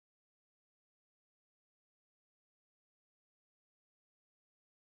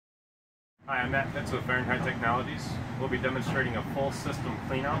Hi, I'm Matt Fitz with Fahrenheit Technologies. We'll be demonstrating a full system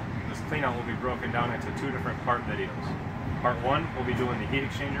cleanout. This cleanout will be broken down into two different part videos. Part one, we'll be doing the heat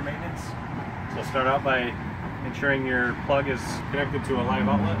exchanger maintenance. So we'll start out by ensuring your plug is connected to a live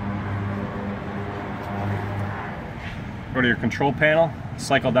outlet. Go to your control panel,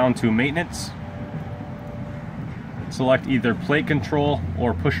 cycle down to maintenance. Select either plate control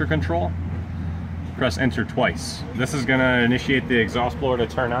or pusher control. Press enter twice. This is going to initiate the exhaust blower to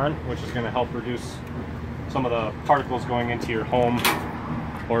turn on, which is going to help reduce some of the particles going into your home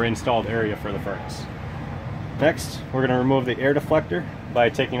or installed area for the furnace. Next, we're going to remove the air deflector by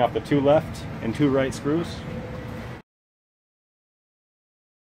taking off the two left and two right screws.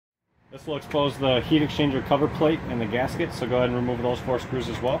 This will expose the heat exchanger cover plate and the gasket, so go ahead and remove those 4 screws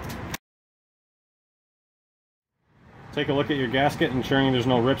as well. Take a look at your gasket, ensuring there's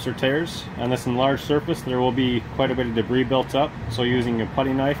no rips or tears. On this enlarged surface, there will be quite a bit of debris built up, so using a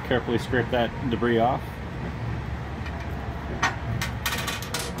putty knife, carefully scrape that debris off.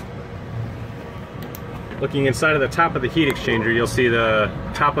 Looking inside of the top of the heat exchanger, you'll see the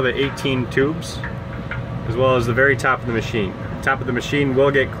top of the 18 tubes, as well as the very top of the machine. The top of the machine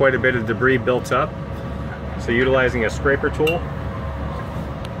will get quite a bit of debris built up, so utilizing a scraper tool,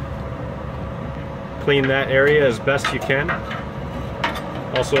 clean that area as best you can,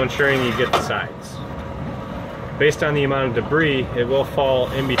 also ensuring you get the sides. Based on the amount of debris, it will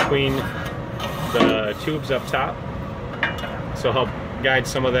fall in between the tubes up top, so help guide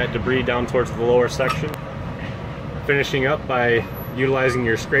some of that debris down towards the lower section. Finishing up by utilizing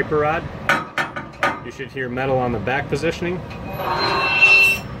your scraper rod. You should hear metal on the back positioning,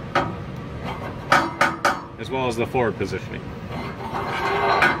 as well as the forward positioning.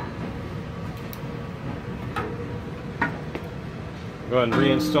 Go ahead and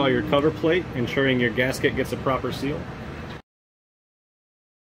reinstall your cover plate, ensuring your gasket gets a proper seal.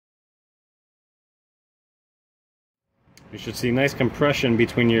 You should see nice compression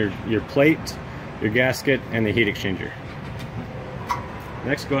between your plate, your gasket, and the heat exchanger.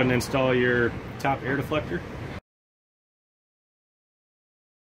 Next, go ahead and install your top air deflector.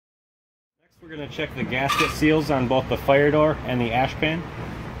 Next, we're going to check the gasket seals on both the fire door and the ash pan.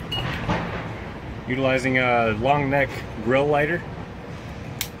 Utilizing a long neck grill lighter,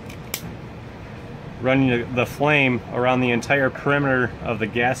 running the flame around the entire perimeter of the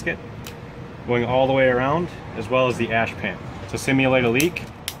gasket, going all the way around, as well as the ash pan. To simulate a leak,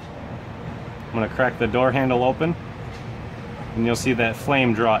 I'm going to crack the door handle open, and you'll see that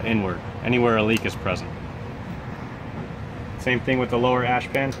flame draw inward anywhere a leak is present. Same thing with the lower ash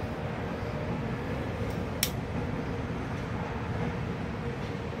pan.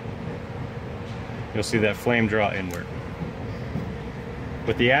 You'll see that flame draw inward.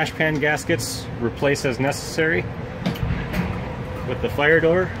 With the ash pan gaskets, replace as necessary. With the fire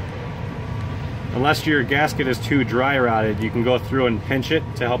door, unless your gasket is too dry rotted, you can go through and pinch it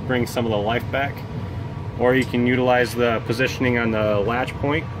to help bring some of the life back. Or you can utilize the positioning on the latch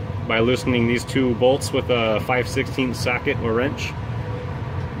point by loosening these two bolts with a 5/16 socket or wrench,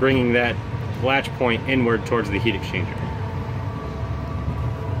 bringing that latch point inward towards the heat exchanger.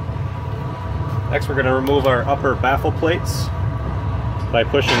 Next, we're going to remove our upper baffle plates by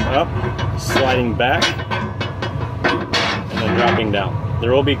pushing up, sliding back, and then dropping down.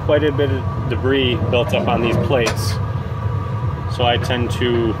 There will be quite a bit of debris built up on these plates, so I tend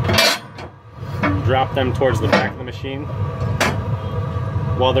to drop them towards the back of the machine.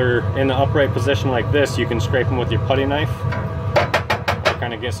 While they're in the upright position like this, you can scrape them with your putty knife to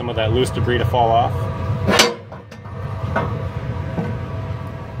kind of get some of that loose debris to fall off.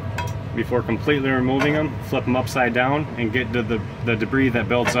 Before completely removing them, flip them upside down and get to the debris that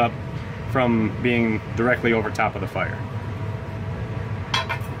builds up from being directly over top of the fire.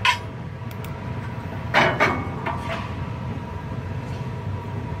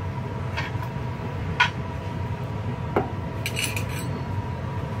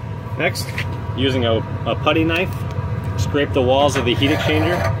 Next, using a putty knife, scrape the walls of the heat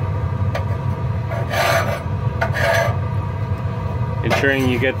exchanger, ensuring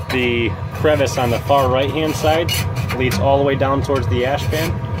you get the crevice on the far right hand side, leads all the way down towards the ash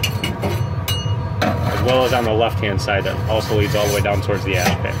pan, as well as on the left hand side that also leads all the way down towards the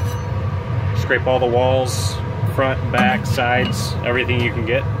ash pan. Scrape all the walls, front, back, sides, everything you can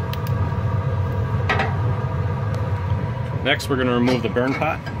get. Next, we're going to remove the burn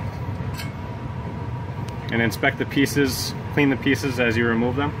pot and inspect the pieces, clean the pieces as you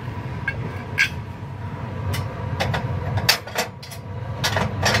remove them.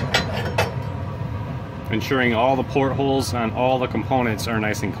 Ensuring all the portholes on all the components are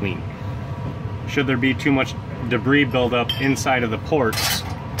nice and clean. Should there be too much debris buildup inside of the ports,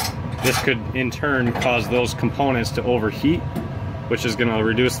 This could in turn cause those components to overheat, which is going to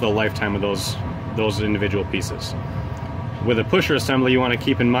reduce the lifetime of those individual pieces. With a pusher assembly, you want to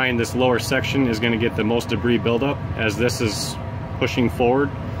keep in mind this lower section is going to get the most debris buildup, as this is pushing forward,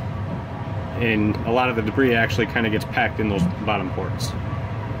 and a lot of the debris actually kind of gets packed in those bottom ports.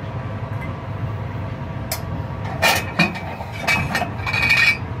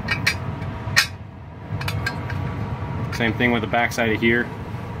 Same thing with the back side of here.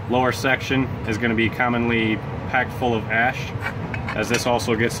 Lower section is going to be commonly packed full of ash, as this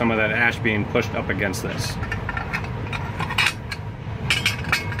also gets some of that ash being pushed up against this.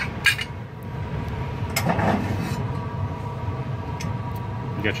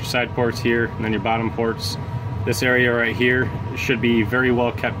 You got your side ports here, and then your bottom ports. This area right here should be very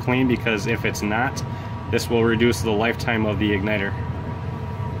well kept clean, because if it's not, this will reduce the lifetime of the igniter.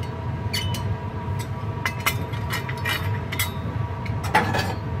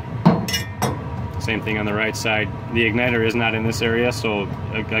 Same thing on the right side. The igniter is not in this area, so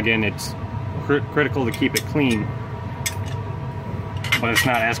again, it's critical to keep it clean, but it's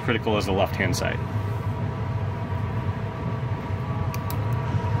not as critical as the left-hand side.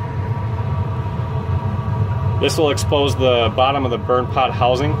 This will expose the bottom of the burn pot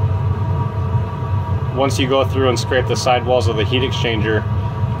housing. Once you go through and scrape the sidewalls of the heat exchanger,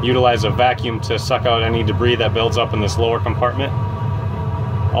 utilize a vacuum to suck out any debris that builds up in this lower compartment.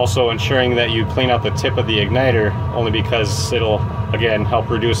 Also ensuring that you clean out the tip of the igniter, only because it'll, again, help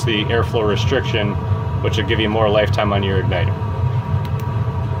reduce the airflow restriction, which will give you more lifetime on your igniter.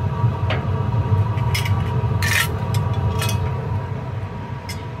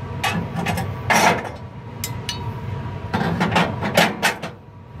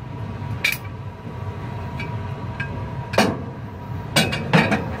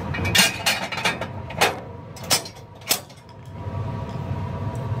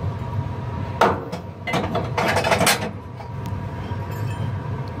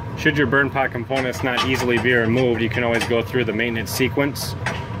 Should your burn pot components not easily be removed, you can always go through the maintenance sequence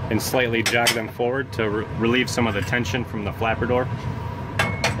and slightly jog them forward to relieve some of the tension from the flapper door,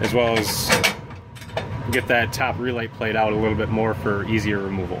 as well as get that top relight plate out a little bit more for easier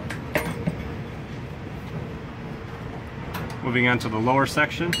removal. Moving on to the lower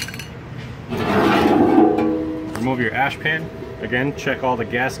section. Remove your ash pan. Again, check all the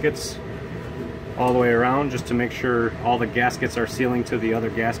gaskets all the way around, just to make sure all the gaskets are sealing to the other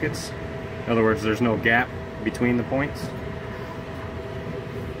gaskets. In other words, there's no gap between the points.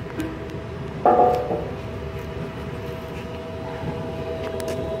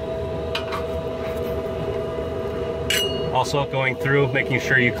 Also, going through, making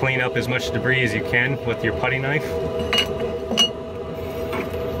sure you clean up as much debris as you can with your putty knife.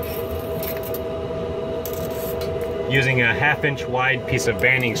 Using a 1/2 inch wide piece of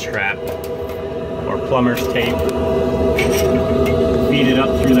banding strap or plumber's tape, feed it up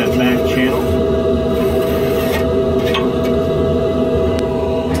through that back channel,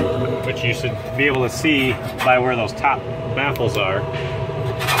 which you should be able to see by where those top baffles are.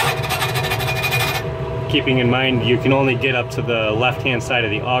 Keeping in mind you can only get up to the left hand side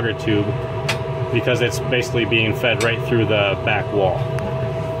of the auger tube, because it's basically being fed right through the back wall.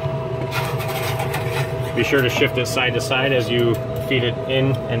 Be sure to shift it side to side as you feed it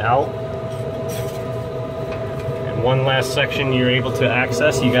in and out. One last section you're able to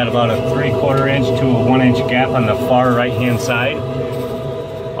access, you got about a 3/4 inch to a 1 inch gap on the far right hand side,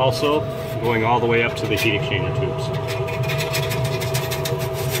 also going all the way up to the heat exchanger tubes.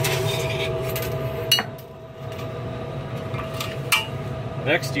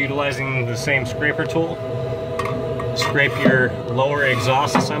 Next, utilizing the same scraper tool, scrape your lower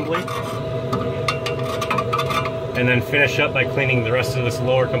exhaust assembly, and then finish up by cleaning the rest of this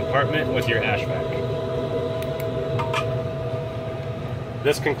lower compartment with your ash vac.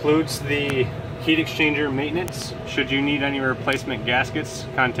 This concludes the heat exchanger maintenance. Should you need any replacement gaskets,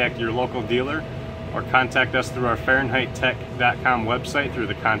 contact your local dealer or contact us through our FahrenheitTech.com website through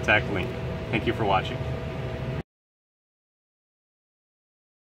the contact link. Thank you for watching.